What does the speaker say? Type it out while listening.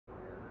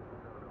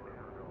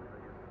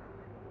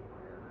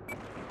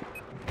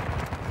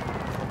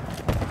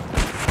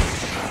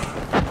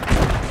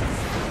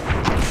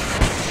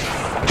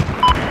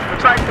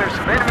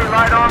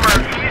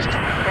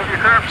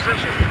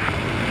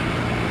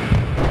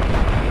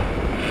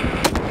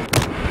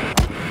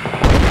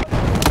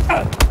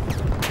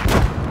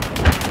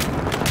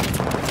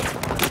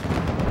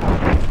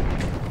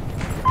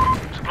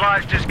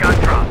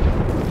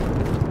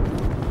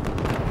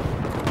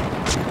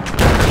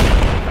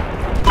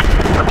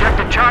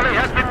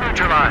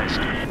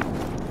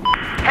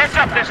Heads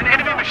up, there's an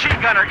enemy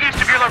machine gunner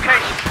east of your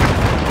location.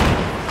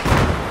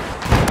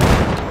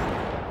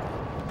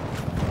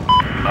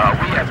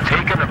 We have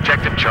taken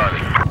objective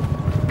Charlie.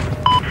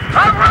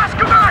 I'm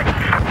Roscoe Knight!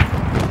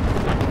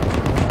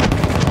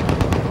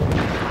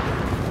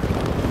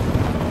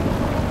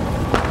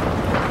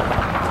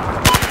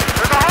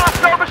 There's a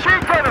hostile machine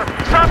gunner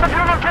south of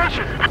your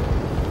location.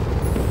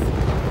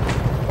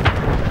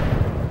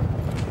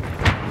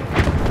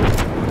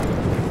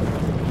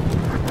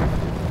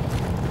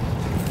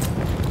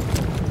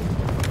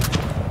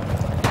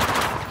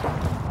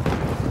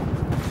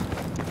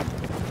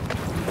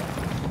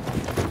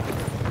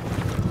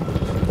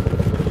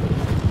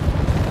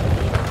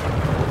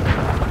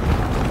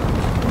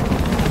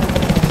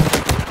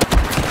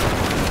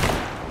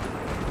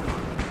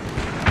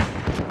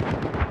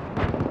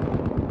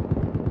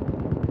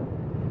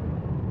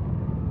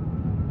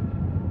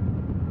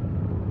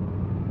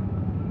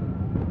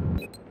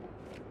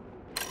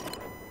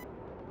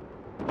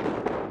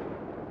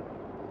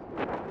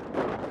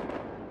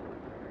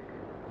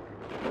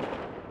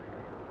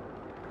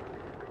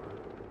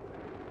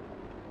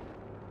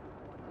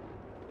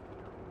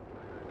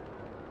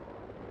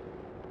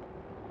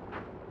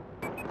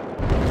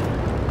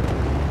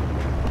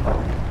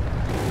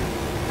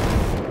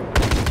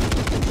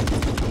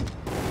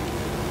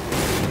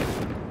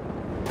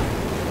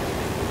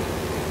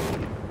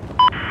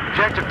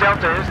 Objective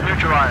Delta is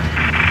neutralized.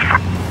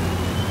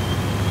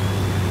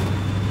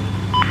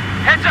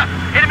 Heads up!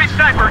 Enemy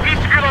sniper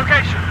east of your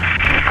location.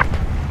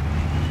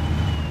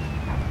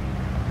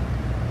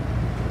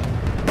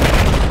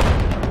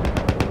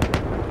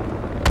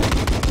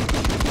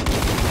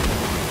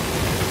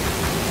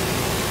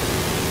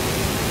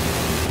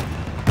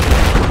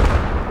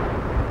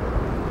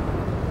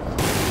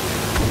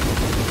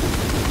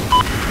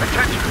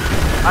 Attention!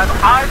 I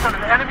have eyes on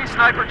an enemy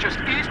sniper just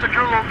east of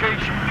your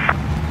location.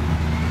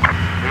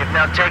 We have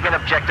now taken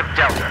objective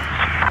Delta.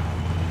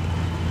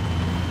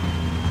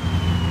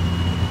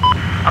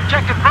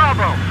 Objective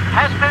Bravo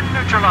has been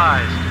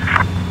neutralized.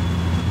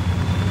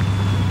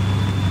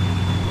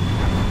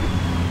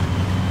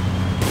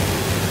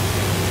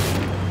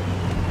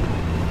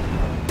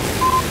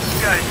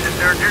 You guys just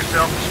earned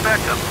yourself a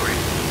spec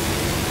upgrade.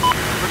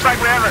 Looks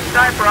like we have a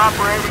sniper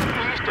operating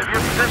east of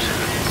your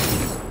position.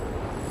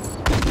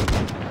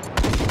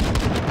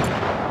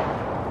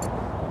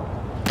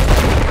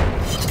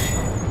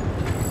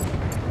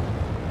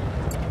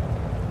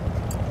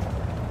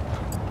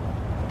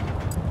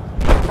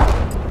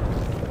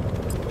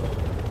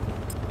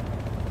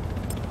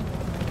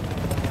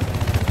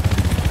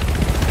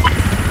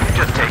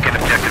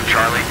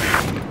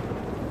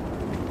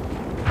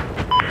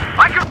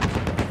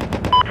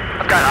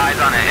 I've got eyes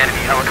on an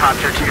enemy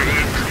helicopter to your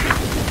east.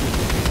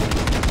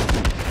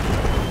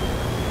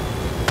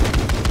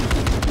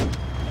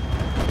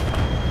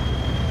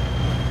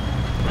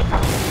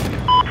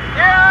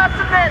 Yeah, that's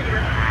a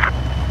negative.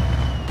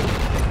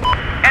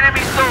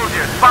 Enemy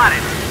soldier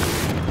spotted.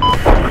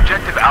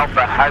 Objective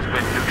Alpha has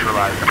been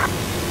neutralized.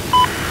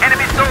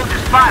 Enemy soldier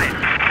spotted.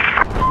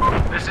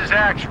 This is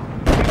actual.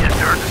 You just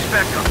earned a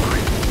spec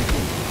upgrade.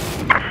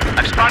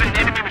 I've spotted an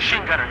enemy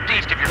machine gunner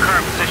east of your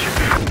current position.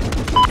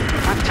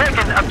 We've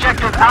taken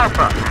objective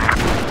Alpha.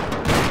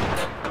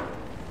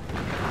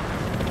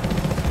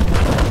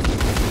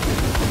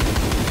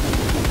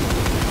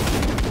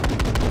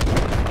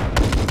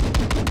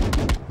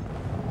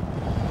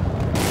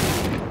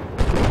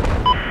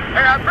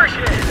 Hey, I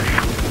appreciate it.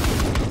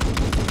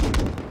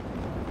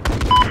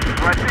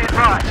 Right, be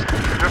advised.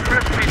 There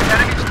appears to be an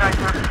enemy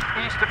sniper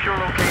east of your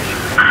location.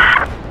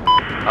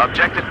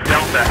 Objective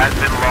Delta has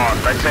been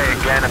lost. I say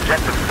again,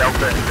 Objective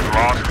Delta has been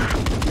lost.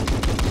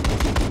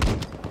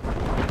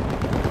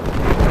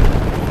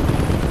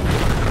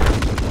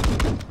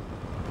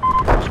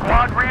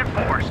 Squad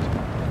reinforced.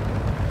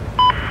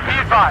 Be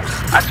advised,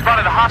 I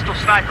spotted a hostile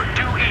sniper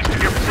due east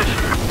of your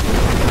position.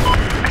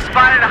 I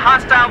spotted a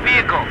hostile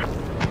vehicle.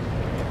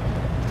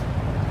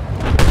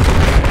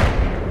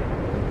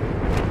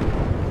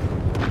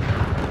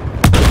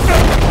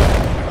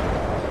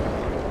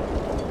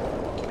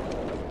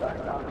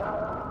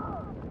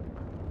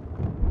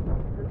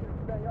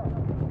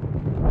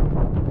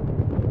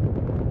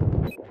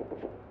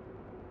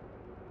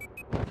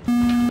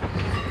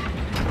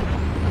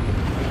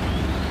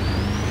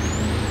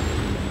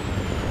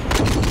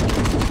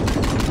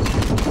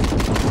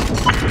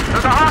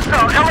 There's a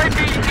hostile LAV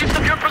east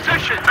of your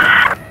position.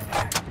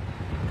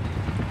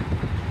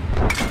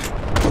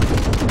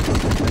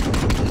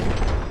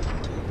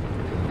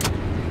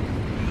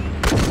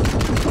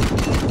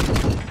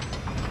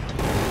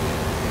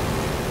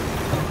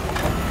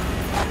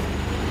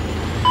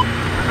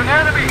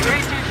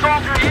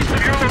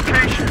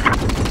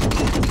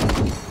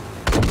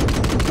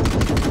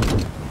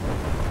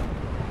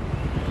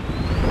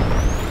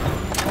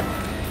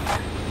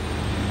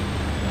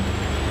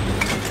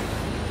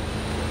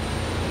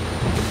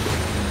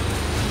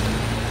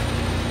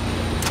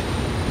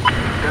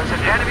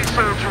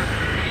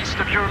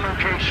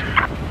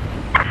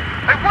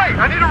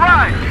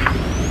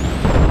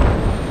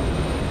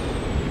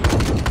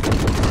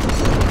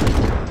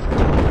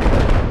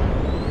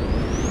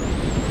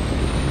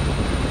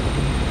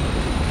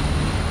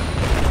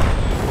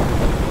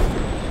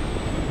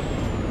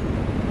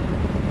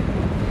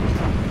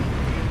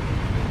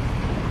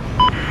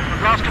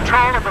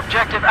 control of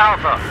Objective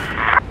Alpha.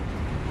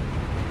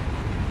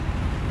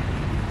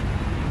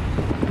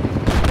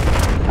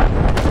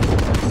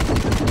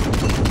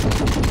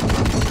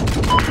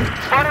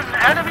 Spotted an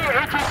enemy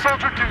AT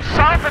soldier to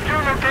south of your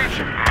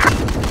location.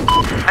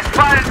 I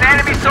spotted an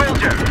enemy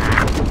soldier.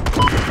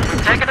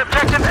 We've taken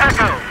Objective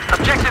Echo.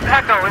 Objective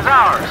Echo is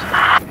ours.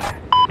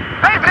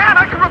 Hey man,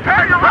 I can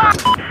repair your rock!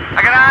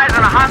 I got eyes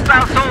on a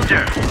hostile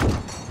soldier.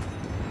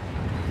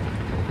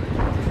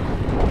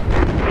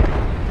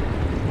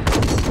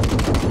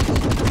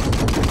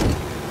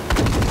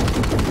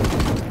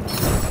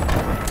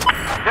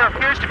 There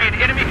appears to be an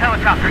enemy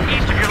helicopter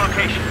east of your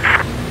location.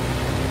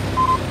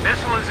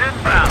 Missile is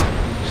inbound.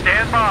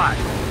 Stand by.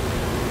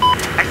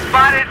 I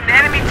spotted an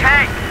enemy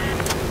tank.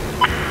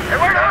 Hey,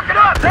 we're hooking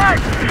up,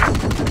 thanks!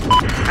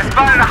 I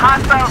spotted a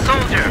hostile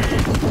soldier.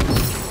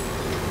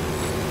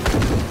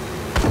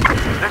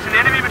 There's an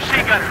enemy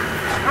machine gunner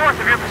north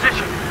of your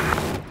position.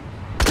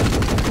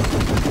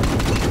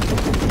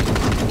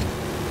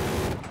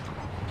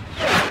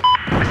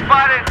 I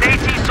spotted an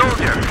AT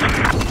soldier.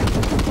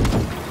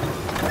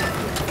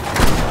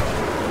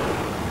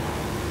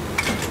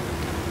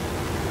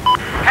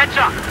 Heads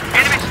up!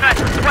 Enemy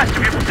sniper west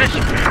of your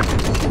position.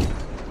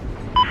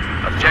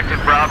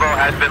 Objective Bravo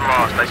has been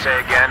lost. I say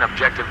again,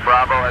 Objective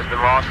Bravo has been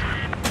lost.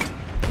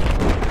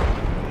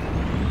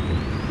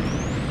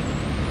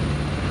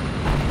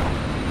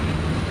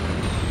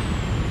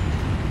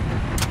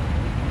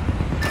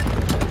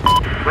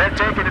 We're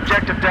taking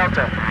Objective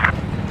Delta.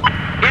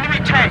 Enemy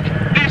tank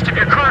east of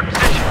your current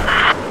position.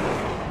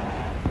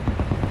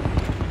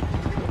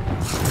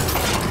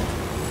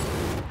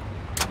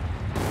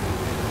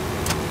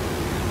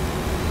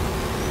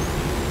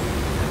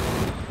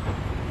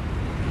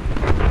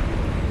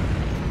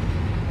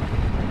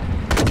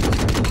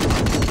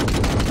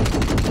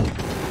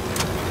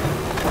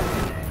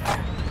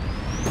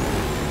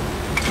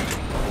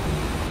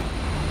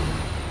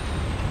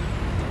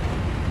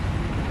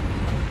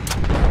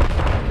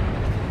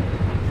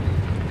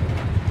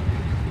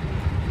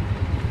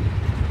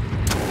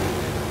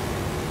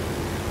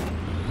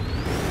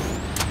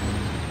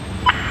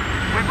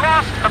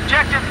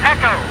 Objective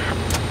Echo.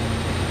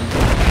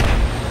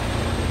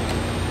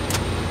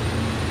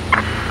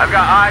 I've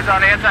got eyes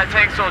on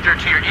anti-tank soldier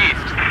to your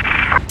east.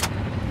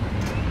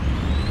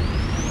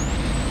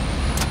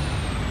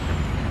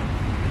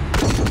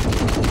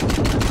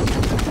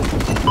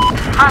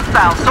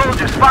 Hostile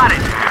soldier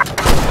spotted.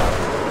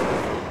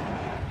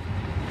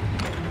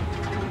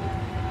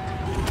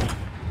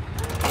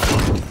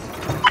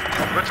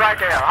 Looks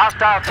like a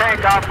hostile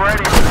tank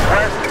operating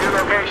west of your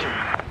location.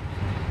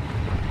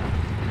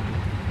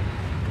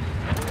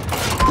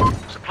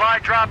 Supply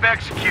drop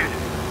executed.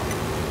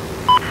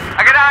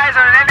 I got eyes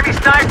on an enemy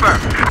sniper.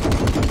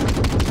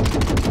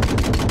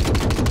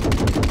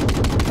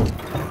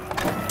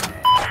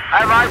 I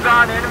have eyes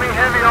on enemy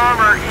heavy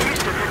armor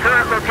east of your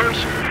current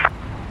location.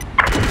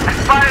 I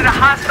spotted a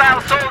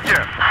hostile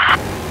soldier.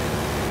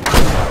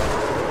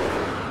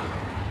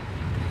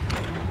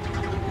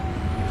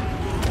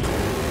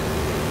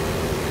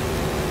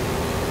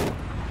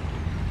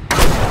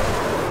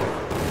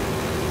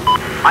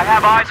 I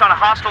have eyes on a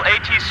hostile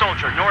AT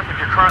soldier north of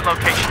your current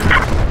location.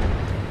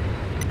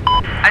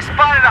 I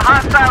spotted a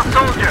hostile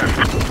soldier.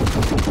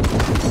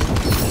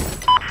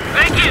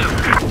 Thank you.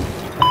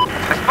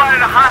 I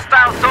spotted a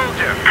hostile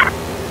soldier.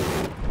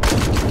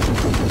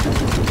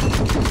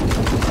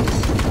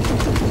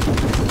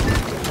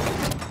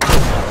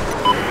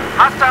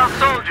 Hostile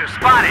soldier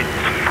spotted.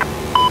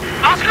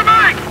 Oscar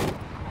Mike!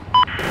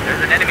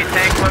 There's an enemy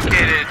tank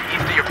located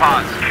east of your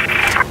pods.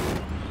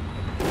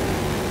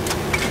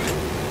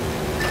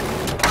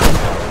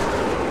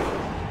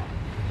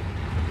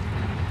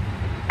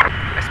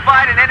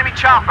 An enemy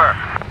chopper.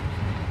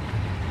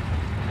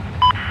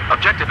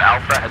 Objective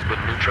Alpha has been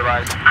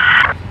neutralized.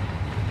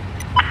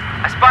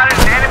 I spotted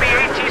an enemy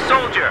AT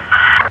soldier.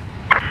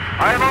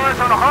 I have eyes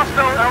on a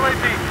hostile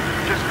LAV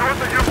just north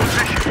of your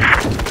position.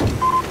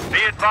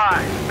 Be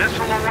advised,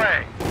 missile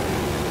away.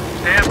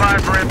 Stand by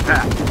for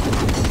impact.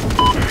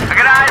 I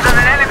got eyes on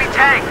an enemy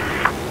tank.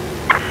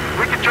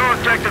 We control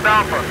Objective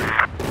Alpha.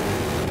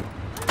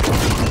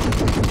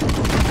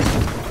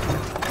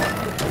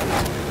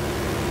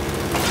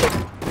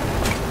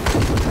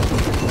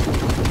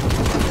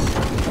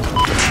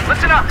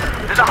 Listen up!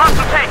 There's a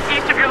hostile tank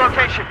east of your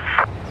location.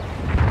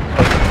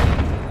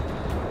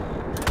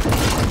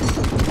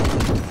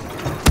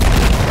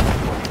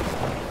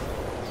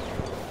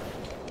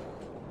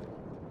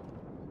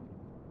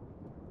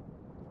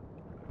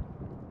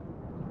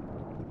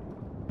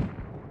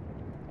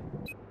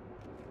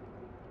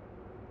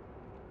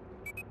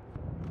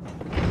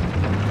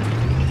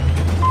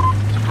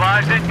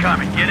 Supplies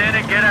incoming. Get in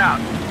and get out.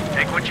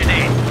 Take what you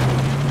need.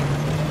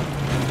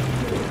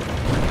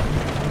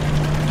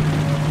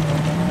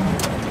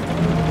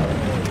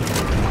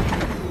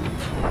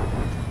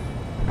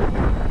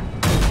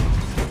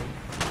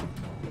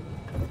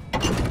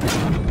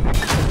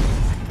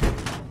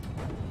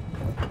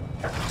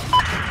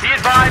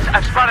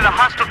 I've spotted a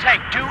hostile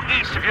tank due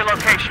east of your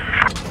location.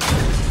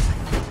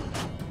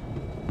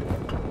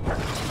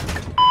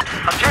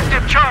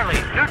 Objective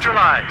Charlie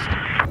neutralized.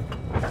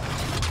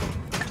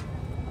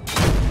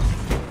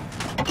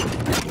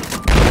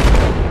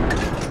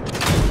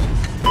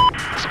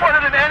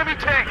 Spotted an enemy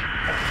tank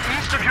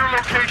east of your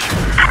location.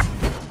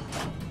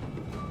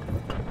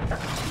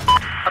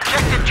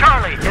 Objective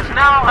Charlie is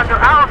now under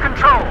our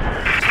control.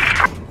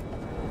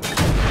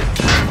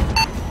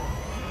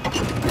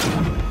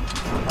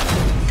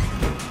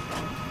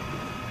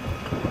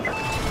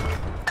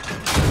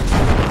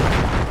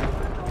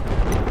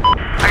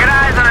 I got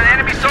eyes on an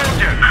enemy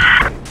soldier.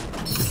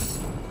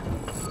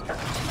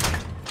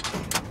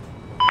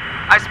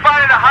 I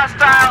spotted a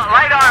hostile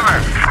light armor.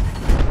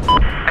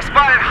 I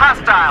spotted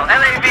hostile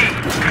LAV.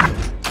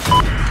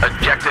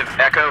 Objective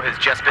Echo has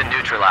just been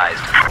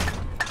neutralized.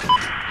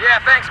 Yeah,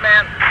 thanks,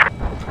 man.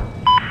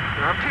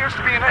 There appears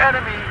to be an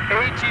enemy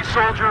AT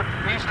soldier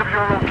east of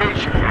your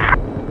location.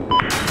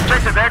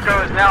 Objective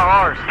Echo is now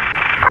ours.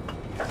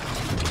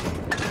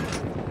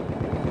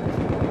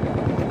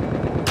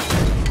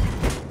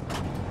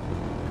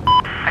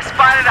 I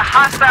spotted a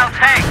hostile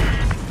tank.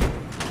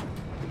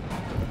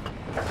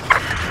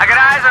 I got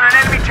eyes on an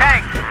enemy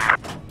tank.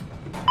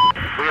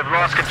 We have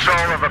lost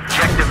control of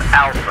Objective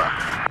Alpha.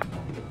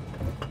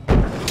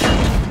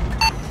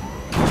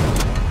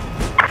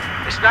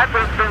 The sniper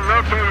has been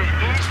located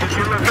east of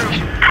your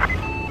location.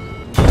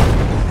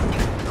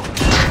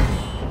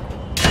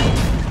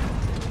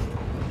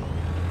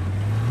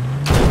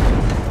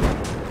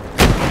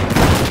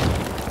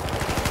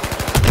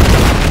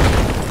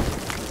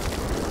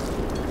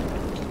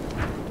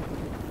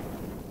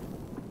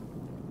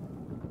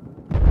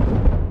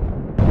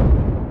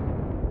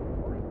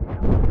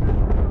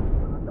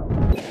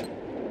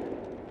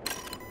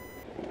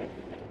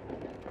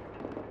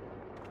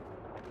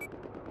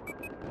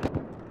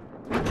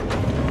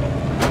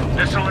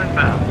 Missile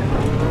inbound.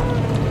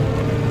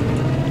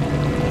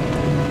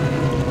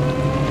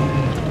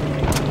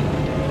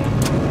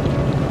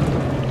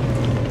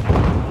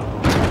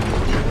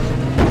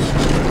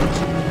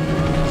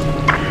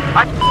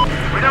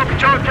 We don't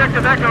control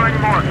Objective Echo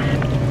anymore.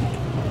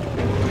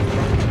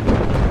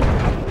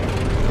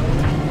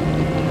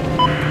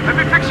 Let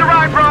me fix a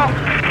ride, bro.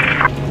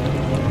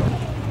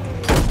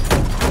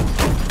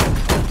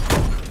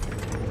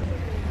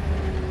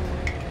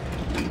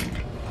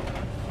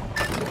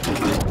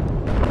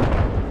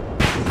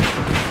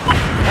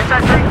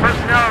 Anti-tank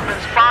personnel have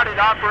been spotted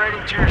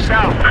operating to your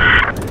south.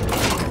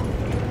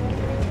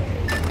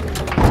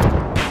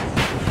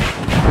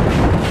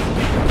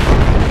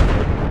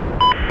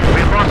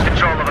 We've lost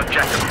control of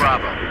Objective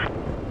Bravo.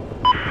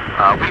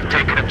 We've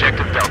taken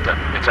Objective Delta.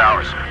 It's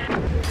ours.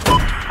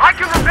 I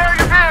can repair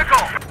your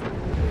vehicle!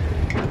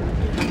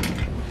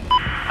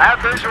 I have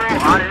visual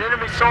on an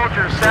enemy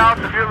soldier south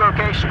of your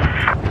location.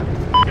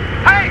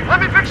 Hey,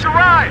 let me fix your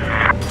ride!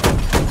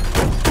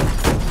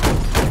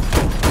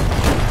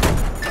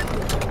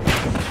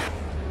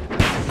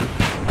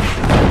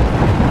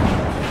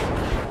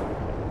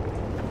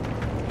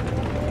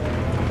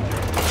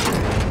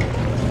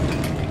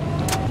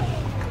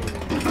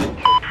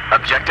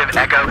 Objective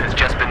Echo has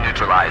just been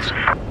neutralized.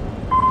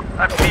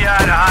 FBI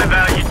to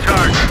high-value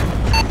target.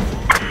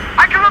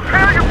 I can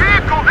repair your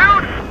vehicle,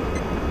 dude!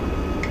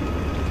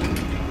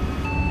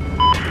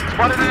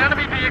 Spotted an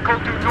enemy vehicle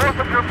due north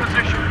of your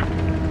position.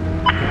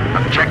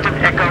 Objective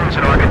Echo is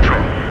in our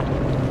control.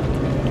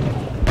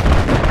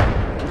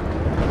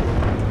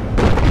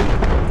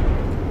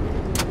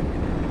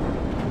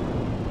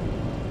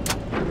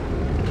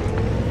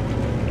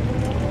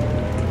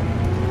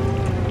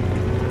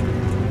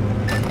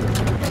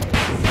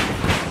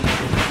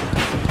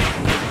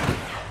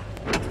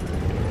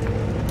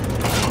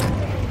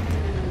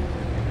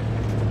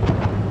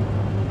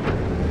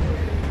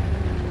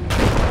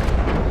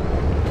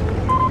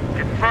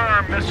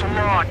 Missile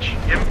launch.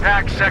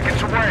 Impact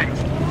seconds away.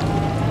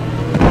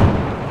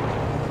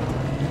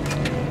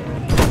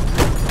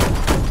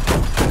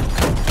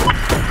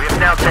 We have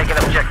now taken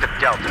Objective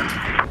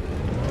Delta.